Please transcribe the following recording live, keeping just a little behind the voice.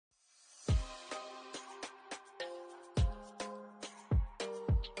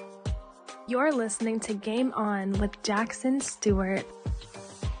You're listening to Game On with Jackson Stuart.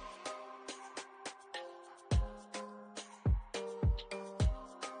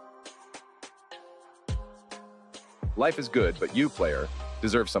 Life is good, but you, player,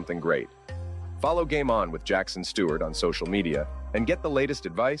 deserve something great. Follow Game On with Jackson Stuart on social media and get the latest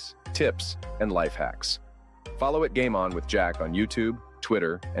advice, tips, and life hacks. Follow at Game On with Jack on YouTube,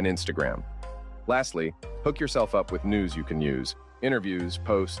 Twitter, and Instagram. Lastly, hook yourself up with news you can use, interviews,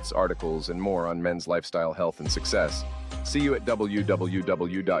 posts, articles, and more on men's lifestyle, health, and success. See you at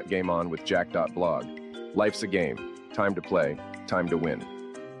www.gameonwithjack.blog. Life's a game. Time to play. Time to win.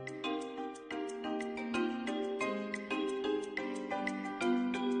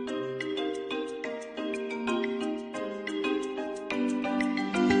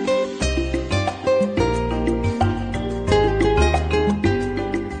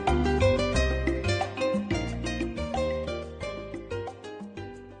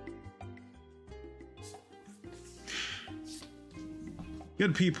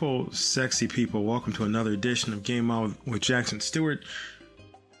 Good people, sexy people, welcome to another edition of Game On with Jackson Stuart.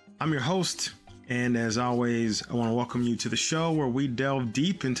 I'm your host, and as always, I want to welcome you to the show where we delve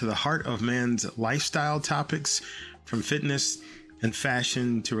deep into the heart of man's lifestyle topics, from fitness and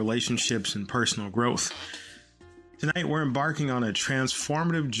fashion to relationships and personal growth. Tonight, we're embarking on a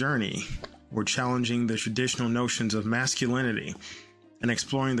transformative journey. We're challenging the traditional notions of masculinity and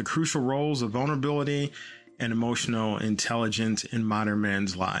exploring the crucial roles of vulnerability and emotional intelligence in modern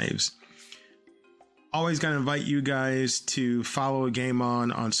men's lives. Always got to invite you guys to follow Game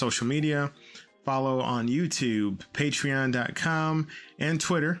On social media, follow on YouTube, patreon.com, and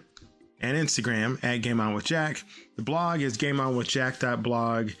Twitter and Instagram at Game On with Jack. The blog is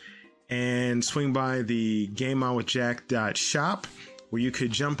gameonwithjack.blog, and swing by the gameonwithjack.shop where you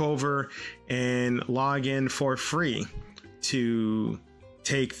could jump over and log in for free to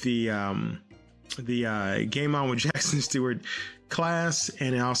take the Game On with Jackson Stuart class,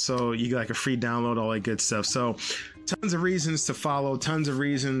 and also you get like a free download, all that good stuff. So tons of reasons to follow, tons of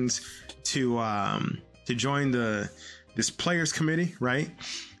reasons to join this players committee, right?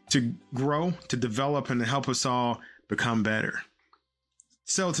 To grow, to develop, and to help us all become better.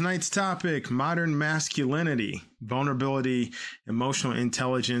 So tonight's topic: modern masculinity, vulnerability, emotional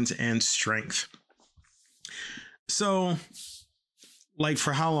intelligence, and strength. So, like,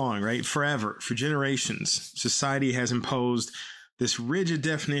 for how long, right? Forever, for generations, society has imposed this rigid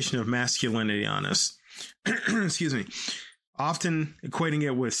definition of masculinity on us. Excuse me. Often equating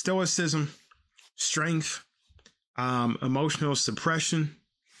it with stoicism, strength, emotional suppression.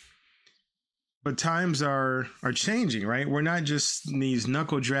 But times are changing, right? We're not just these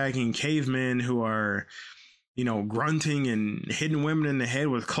knuckle-dragging cavemen who are, grunting and hitting women in the head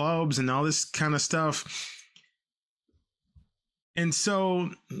with clubs and all this kind of stuff. And so,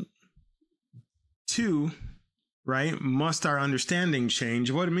 too, right, must our understanding change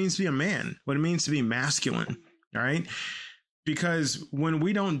of what it means to be a man, what it means to be masculine, all right? Because when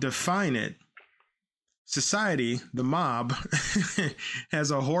we don't define it, society, the mob,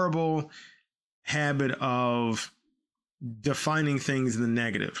 has a horrible habit of defining things in the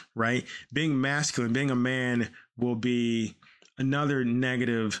negative, right? Being masculine, being a man will be another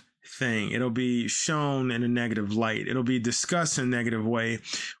negative thing. It'll be shown in a negative light. It'll be discussed in a negative way.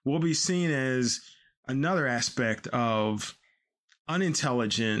 We'll be seen as another aspect of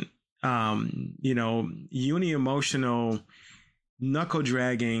unintelligent, uni-emotional,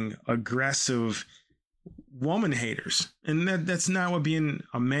 knuckle-dragging, aggressive woman haters. And that's not what being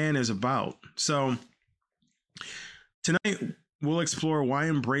a man is about. So tonight we'll explore why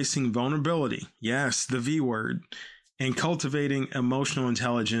embracing vulnerability, yes, the V word, and cultivating emotional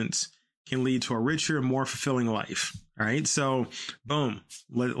intelligence can lead to a richer, more fulfilling life. All right, so boom,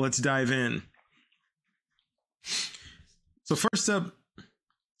 let's dive in. So first up,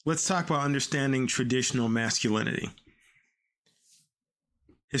 let's talk about understanding traditional masculinity.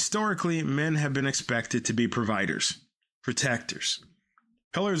 Historically, men have been expected to be providers, protectors,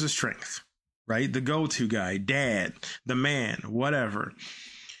 pillars of strength, right? The go-to guy, dad, the man, whatever.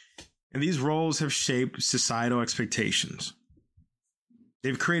 And these roles have shaped societal expectations.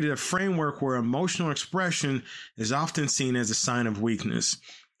 They've created a framework where emotional expression is often seen as a sign of weakness.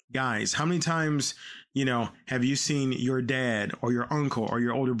 Guys, how many times, have you seen your dad or your uncle or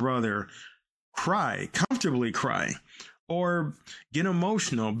your older brother comfortably cry, or get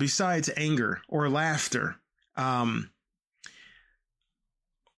emotional besides anger or laughter? When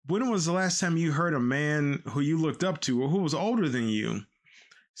was the last time you heard a man who you looked up to or who was older than you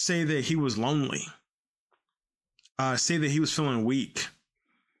say that he was lonely? Say that he was feeling weak?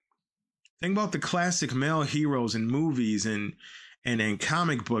 Think about the classic male heroes in movies and and in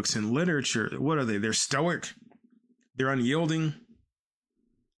comic books and literature, what are they? They're stoic. They're unyielding.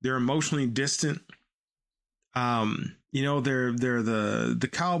 They're emotionally distant. They're the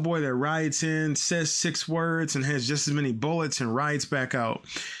cowboy that rides in, says 6 words, and has just as many bullets and rides back out.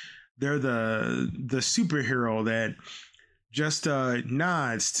 They're the superhero that just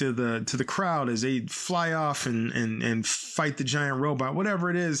nods to the crowd as they fly off and fight the giant robot. Whatever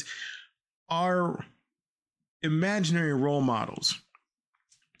it is, our imaginary role models,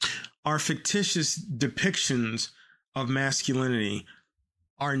 our fictitious depictions of masculinity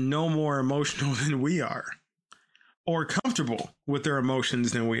are no more emotional than we are, or comfortable with their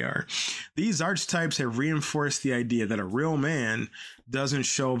emotions than we are. These archetypes have reinforced the idea that a real man doesn't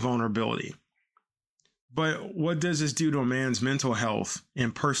show vulnerability. But what does this do to a man's mental health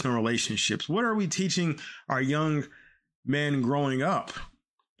and personal relationships? What are we teaching our young men growing up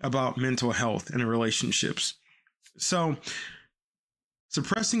about mental health and relationships? So,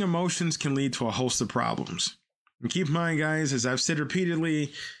 suppressing emotions can lead to a host of problems. And keep in mind, guys, as I've said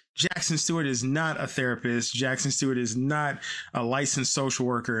repeatedly, Jackson Stuart is not a therapist. Jackson Stuart is not a licensed social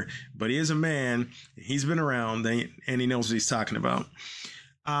worker, but he is a man. He's been around and he knows what he's talking about.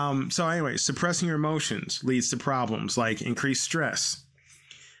 So anyway, suppressing your emotions leads to problems like increased stress,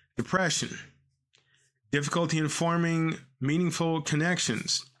 depression, difficulty in forming meaningful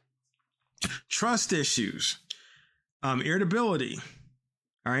connections, trust issues, irritability.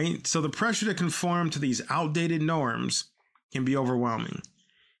 All right. So the pressure to conform to these outdated norms can be overwhelming,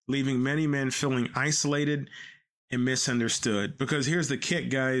 leaving many men feeling isolated and misunderstood. Because here's the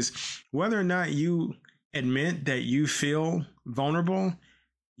kick, guys. Whether or not you admit that you feel vulnerable,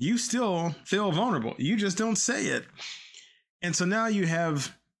 you still feel vulnerable. You just don't say it. And so now you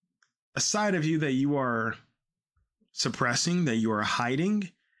have a side of you that you are suppressing, that you are hiding,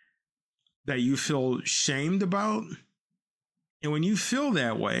 that you feel shamed about. And when you feel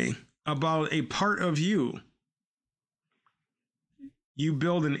that way about a part of you, you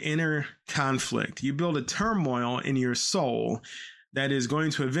build an inner conflict. You build a turmoil in your soul that is going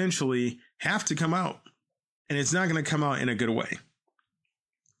to eventually have to come out. And it's not going to come out in a good way.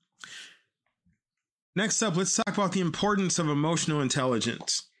 Next up, let's talk about the importance of emotional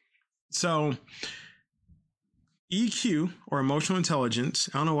intelligence. So EQ, or emotional intelligence,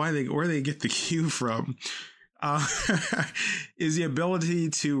 I don't know where they get the Q from, is the ability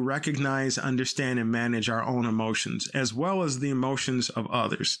to recognize, understand, and manage our own emotions, as well as the emotions of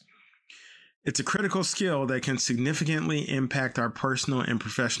others. It's a critical skill that can significantly impact our personal and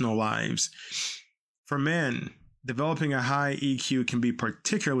professional lives. For men, developing a high EQ can be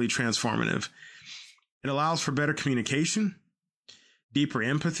particularly transformative. It allows for better communication, deeper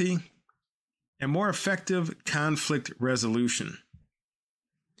empathy, and more effective conflict resolution.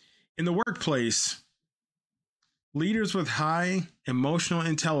 In the workplace, leaders with high emotional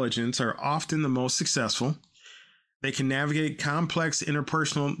intelligence are often the most successful. They can navigate complex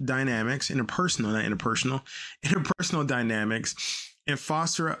interpersonal dynamics and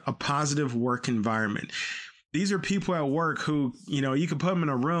foster a positive work environment. These are people at work who, you can put them in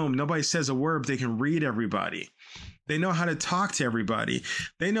a room, nobody says a word, but they can read everybody. They know how to talk to everybody.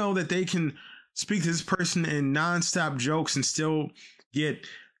 They know that they can speak to this person in nonstop jokes and still get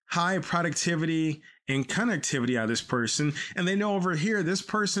high productivity and connectivity out of this person. And they know over here, this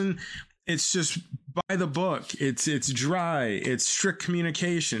person, it's just by the book. It's dry. It's strict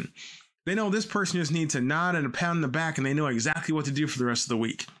communication. They know this person just needs a nod and a pat on the back, and they know exactly what to do for the rest of the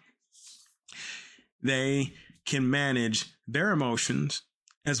week. They can manage their emotions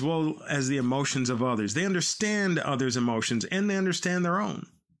as well as the emotions of others. They understand others' emotions and they understand their own.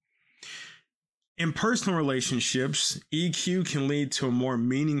 In personal relationships, EQ can lead to a more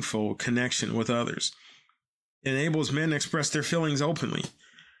meaningful connection with others. It enables men to express their feelings openly,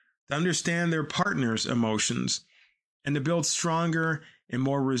 to understand their partner's emotions, and to build stronger and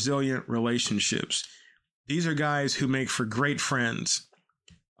more resilient relationships. These are guys who make for great friends,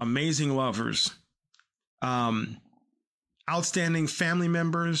 amazing lovers, outstanding family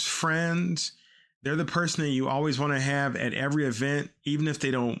members, friends. They're the person that you always want to have at every event, even if they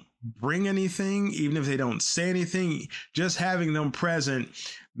don't bring anything, even if they don't say anything. Just having them present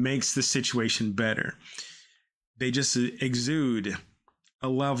makes the situation better. They just exude a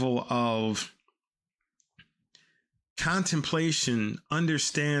level of contemplation,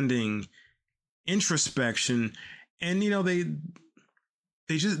 understanding, introspection, and they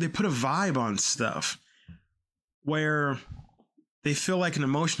put a vibe on stuff where they feel like an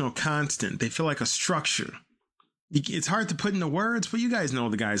emotional constant. They feel like a structure. It's hard to put into words, but you guys know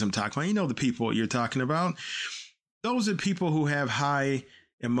the guys I'm talking about. You know the people you're talking about. Those are people who have high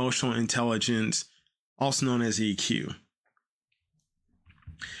emotional intelligence, also known as EQ.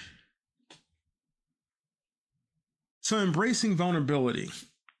 So embracing vulnerability.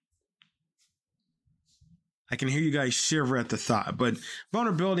 I can hear you guys shiver at the thought, but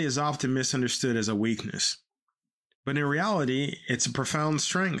vulnerability is often misunderstood as a weakness. But in reality, it's a profound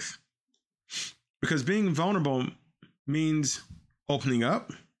strength. Because being vulnerable means opening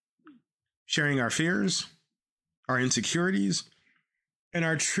up, sharing our fears, our insecurities, and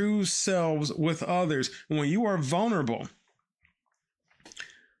our true selves with others. And when you are vulnerable,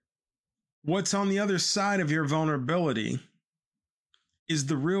 what's on the other side of your vulnerability is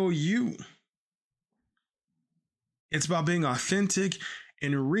the real you. It's about being authentic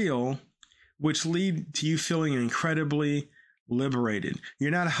and real, which lead to you feeling incredibly liberated.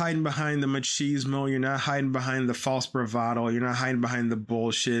 You're not hiding behind the machismo. You're not hiding behind the false bravado. You're not hiding behind the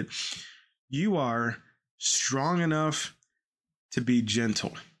bullshit. You are strong enough to be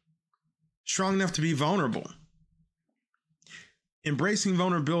gentle, strong enough to be vulnerable. Embracing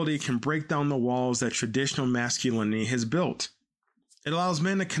vulnerability can break down the walls that traditional masculinity has built. It allows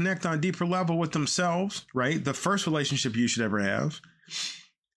men to connect on a deeper level with themselves, right? The first relationship you should ever have.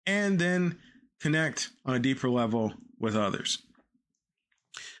 And then connect on a deeper level with others.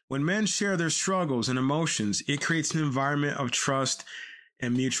 When men share their struggles and emotions, it creates an environment of trust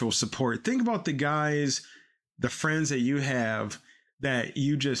and mutual support. Think about the guys, the friends that you have that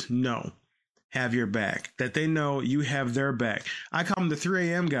you just know have your back, that they know you have their back. I call them the 3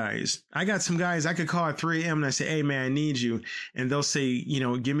 a.m. guys. I got some guys I could call at 3 a.m. and I say, hey, man, I need you. And they'll say,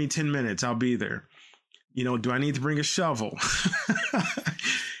 give me 10 minutes. I'll be there. Do I need to bring a shovel?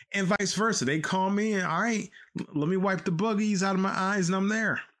 And vice versa. They call me and, all right, let me wipe the boogies out of my eyes and I'm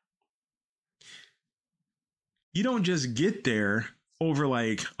there. You don't just get there over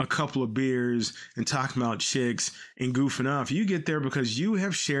like a couple of beers and talking about chicks and goofing off. You get there because you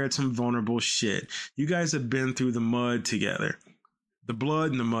have shared some vulnerable shit. You guys have been through the mud together. The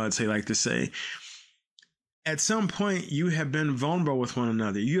blood and the mud, they like to say. At some point, you have been vulnerable with one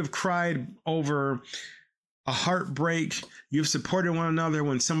another. You have cried over a heartbreak. You've supported one another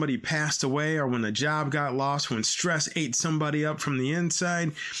when somebody passed away or when a job got lost, when stress ate somebody up from the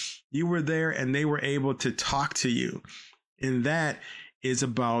inside. You were there and they were able to talk to you. And that is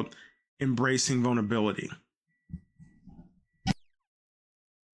about embracing vulnerability.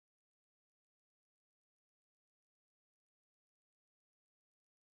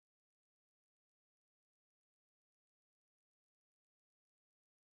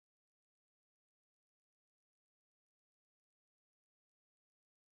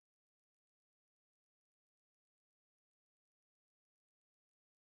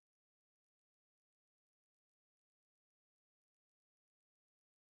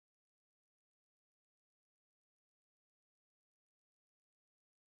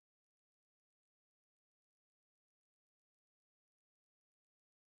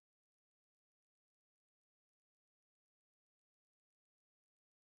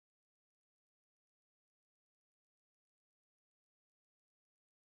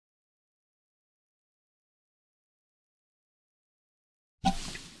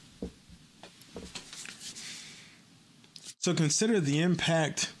 So consider the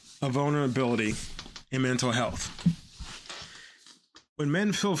impact of vulnerability in mental health. When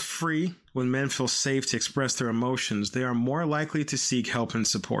men feel free, when men feel safe to express their emotions, they are more likely to seek help and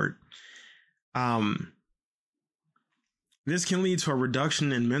support. This can lead to a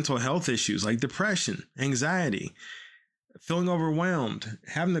reduction in mental health issues like depression, anxiety, feeling overwhelmed,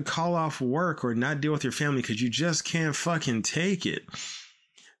 having to call off work or not deal with your family because you just can't fucking take it.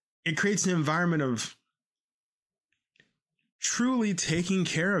 It creates an environment of truly taking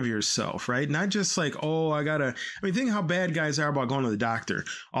care of yourself, right? Not just like, think how bad guys are about going to the doctor.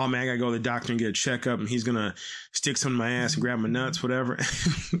 Oh man, I gotta go to the doctor and get a checkup and he's gonna stick some in my ass and grab my nuts, whatever.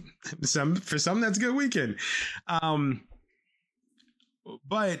 For some, that's a good weekend.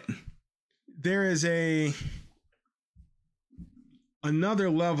 But there is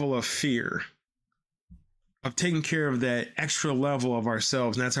another level of fear of taking care of that extra level of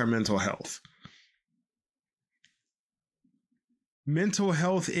ourselves, and that's our mental health. Mental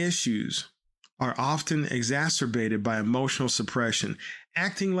health issues are often exacerbated by emotional suppression,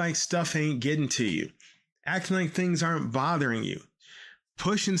 acting like stuff ain't getting to you, acting like things aren't bothering you,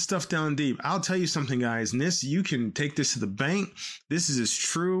 pushing stuff down deep. I'll tell you something, guys, and this, you can take this to the bank. This is as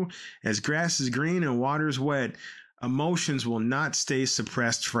true as grass is green and water is wet. Emotions will not stay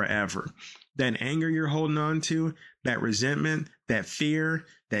suppressed forever. That anger you're holding on to, that resentment, that fear,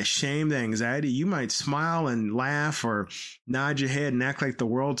 that shame, that anxiety, you might smile and laugh or nod your head and act like the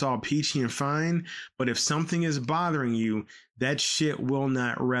world's all peachy and fine. But if something is bothering you, that shit will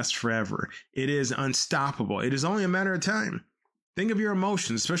not rest forever. It is unstoppable. It is only a matter of time. Think of your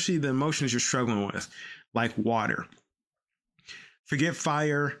emotions, especially the emotions you're struggling with, like water. Forget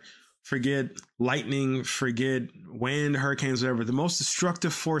fire, forget lightning, forget wind, hurricanes, whatever. The most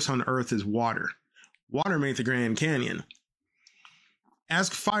destructive force on earth is water. Water made the Grand Canyon.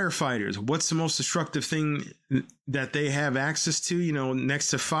 Ask firefighters, what's the most destructive thing that they have access to, next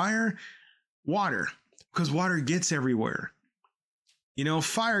to fire? Water, because water gets everywhere.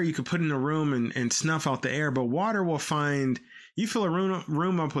 Fire you could put in a room and snuff out the air, but water will find, you fill a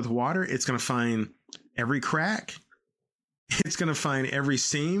room up with water, it's going to find every crack. It's going to find every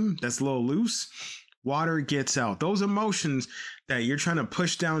seam that's a little loose. Water gets out. Those emotions that you're trying to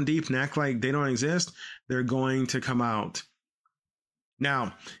push down deep and act like they don't exist, they're going to come out.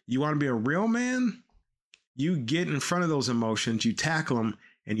 Now, you want to be a real man? You get in front of those emotions, you tackle them,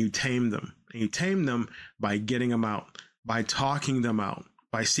 and you tame them. And you tame them by getting them out, by talking them out,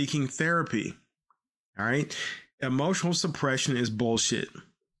 by seeking therapy. All right? Emotional suppression is bullshit.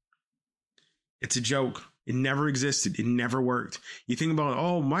 It's a joke. It never existed. It never worked. You think about,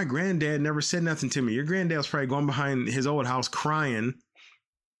 oh, my granddad never said nothing to me. Your granddad was probably going behind his old house crying.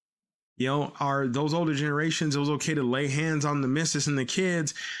 Are those older generations, it was okay to lay hands on the missus and the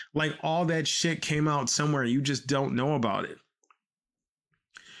kids? Like, all that shit came out somewhere. You just don't know about it.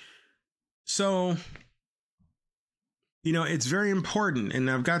 So, it's very important. And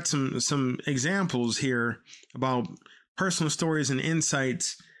I've got some examples here about personal stories and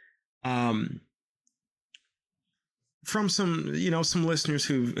insights from some listeners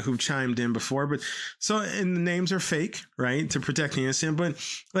who've chimed in before, and the names are fake, right? To protect the innocent. But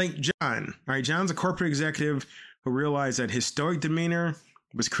like John, all right, John's a corporate executive who realized that his stoic demeanor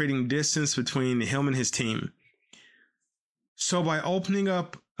was creating distance between him and his team. So by opening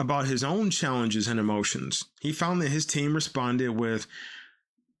up about his own challenges and emotions, he found that his team responded with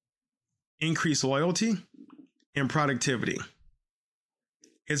increased loyalty and productivity.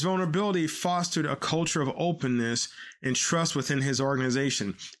 His vulnerability fostered a culture of openness and trust within his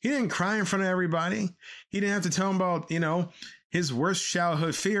organization. He didn't cry in front of everybody. He didn't have to tell them about, his worst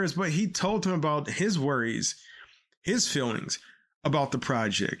childhood fears, but he told them about his worries, his feelings about the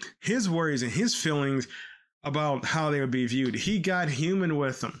project, his worries and his feelings about how they would be viewed. He got human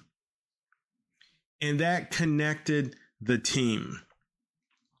with them. And that connected the team.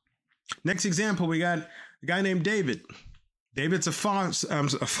 Next example, we got a guy named David. David's a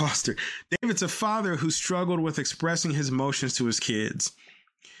foster. David's a father who struggled with expressing his emotions to his kids.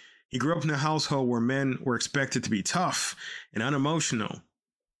 He grew up in a household where men were expected to be tough and unemotional.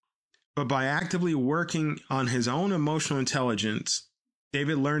 But by actively working on his own emotional intelligence,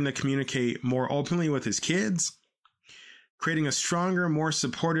 David learned to communicate more openly with his kids, creating a stronger, more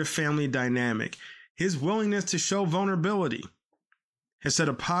supportive family dynamic. His willingness to show vulnerability has set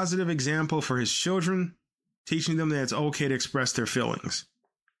a positive example for his children, teaching them that it's okay to express their feelings.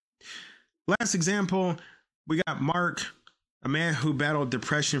 Last example, we got Mark, a man who battled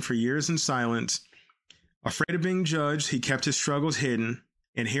depression for years in silence. Afraid of being judged, he kept his struggles hidden,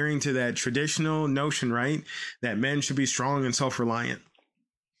 adhering to that traditional notion, right, that men should be strong and self-reliant.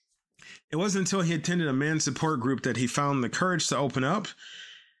 It wasn't until he attended a men's support group that he found the courage to open up.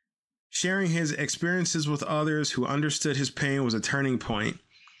 Sharing his experiences with others who understood his pain was a turning point.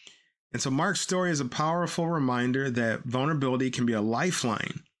 And so Mark's story is a powerful reminder that vulnerability can be a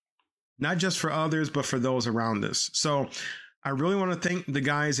lifeline, not just for others, but for those around us. So I really want to thank the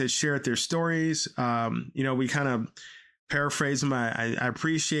guys that shared their stories. We kind of paraphrase them. I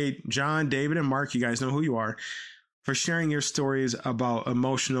appreciate John, David, and Mark. You guys know who you are, for sharing your stories about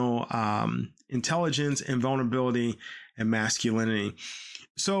emotional intelligence and vulnerability and masculinity.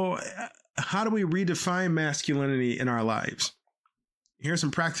 So how do we redefine masculinity in our lives? Here's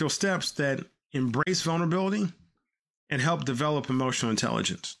some practical steps that embrace vulnerability and help develop emotional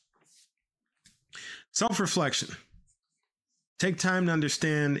intelligence. Self-reflection. Take time to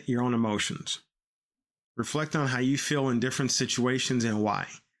understand your own emotions. Reflect on how you feel in different situations and why.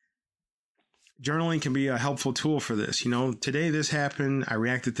 Journaling can be a helpful tool for this. Today this happened, I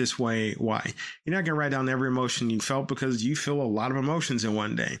reacted this way, why? You're not going to write down every emotion you felt, because you feel a lot of emotions in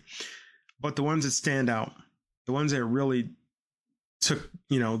one day. But the ones that stand out, the ones that really took,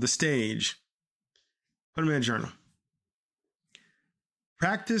 the stage, put them in a journal.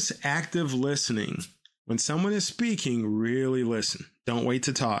 Practice active listening. When someone is speaking, really listen. Don't wait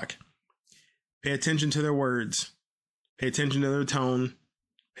to talk. Pay attention to their words. Pay attention to their tone.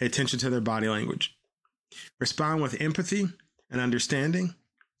 Pay attention to their body language. Respond with empathy and understanding.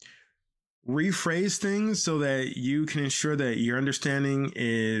 Rephrase things so that you can ensure that your understanding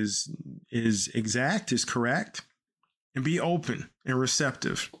is exact, is correct. And be open and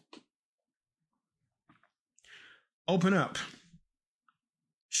receptive. Open up.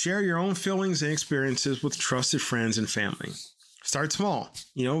 Share your own feelings and experiences with trusted friends and family. Start small.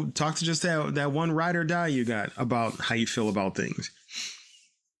 Talk to just that one ride or die you got about how you feel about things.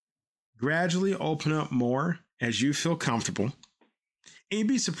 Gradually open up more as you feel comfortable. And you'd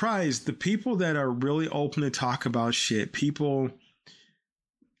be surprised, the people that are really open to talk about shit,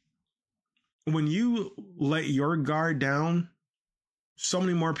 when you let your guard down, so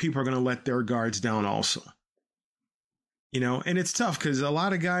many more people are going to let their guards down also. And it's tough because a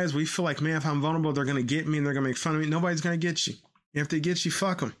lot of guys, we feel like, man, if I'm vulnerable, they're going to get me and they're going to make fun of me. Nobody's going to get you. And if they get you,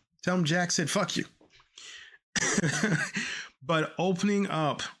 fuck them. Tell them Jack said, fuck you. But opening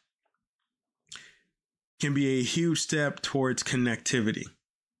up can be a huge step towards connectivity.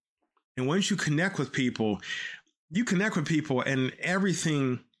 And once you connect with people and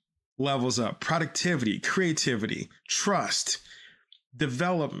everything levels up. Productivity, creativity, trust,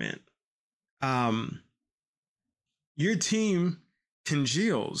 development. Your team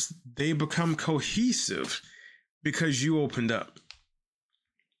congeals. They become cohesive because you opened up.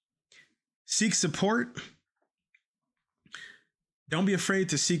 Seek support. Don't be afraid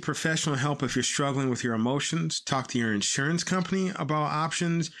to seek professional help if you're struggling with your emotions. Talk to your insurance company about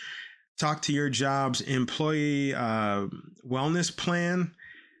options. Talk to your job's employee wellness plan.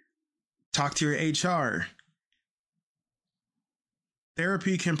 Talk to your HR.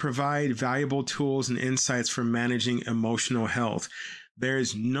 Therapy can provide valuable tools and insights for managing emotional health. There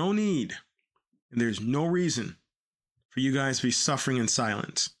is no need and there's no reason for you guys to be suffering in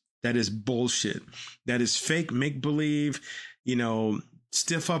silence. That is bullshit. That is fake make-believe,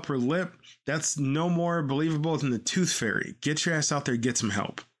 stiff upper lip. That's no more believable than the tooth fairy. Get your ass out there, get some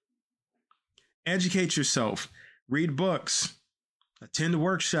help. Educate yourself. Read books. Attend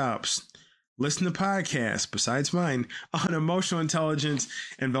workshops. Listen to podcasts, besides mine, on emotional intelligence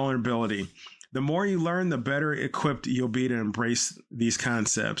and vulnerability. The more you learn, the better equipped you'll be to embrace these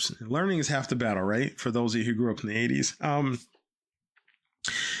concepts. Learning is half the battle, right? For those of you who grew up in the 80s.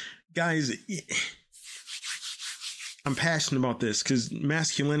 Guys, I'm passionate about this because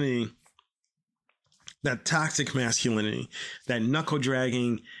masculinity, that toxic masculinity, that knuckle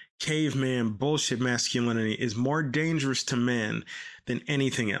dragging, caveman bullshit masculinity is more dangerous to men than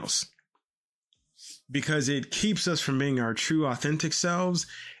anything else. Because it keeps us from being our true, authentic selves,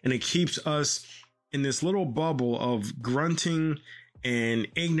 and it keeps us in this little bubble of grunting and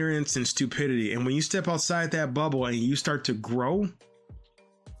ignorance and stupidity. And when you step outside that bubble and you start to grow,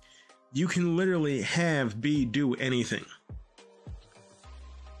 you can literally do anything.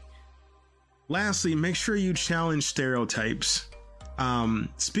 Lastly, make sure you challenge stereotypes.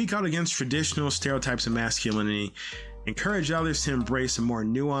 Speak out against traditional stereotypes of masculinity. Encourage others to embrace a more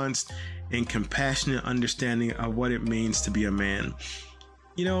nuanced and compassionate understanding of what it means to be a man.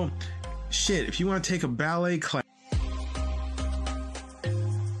 If you want to take a ballet class,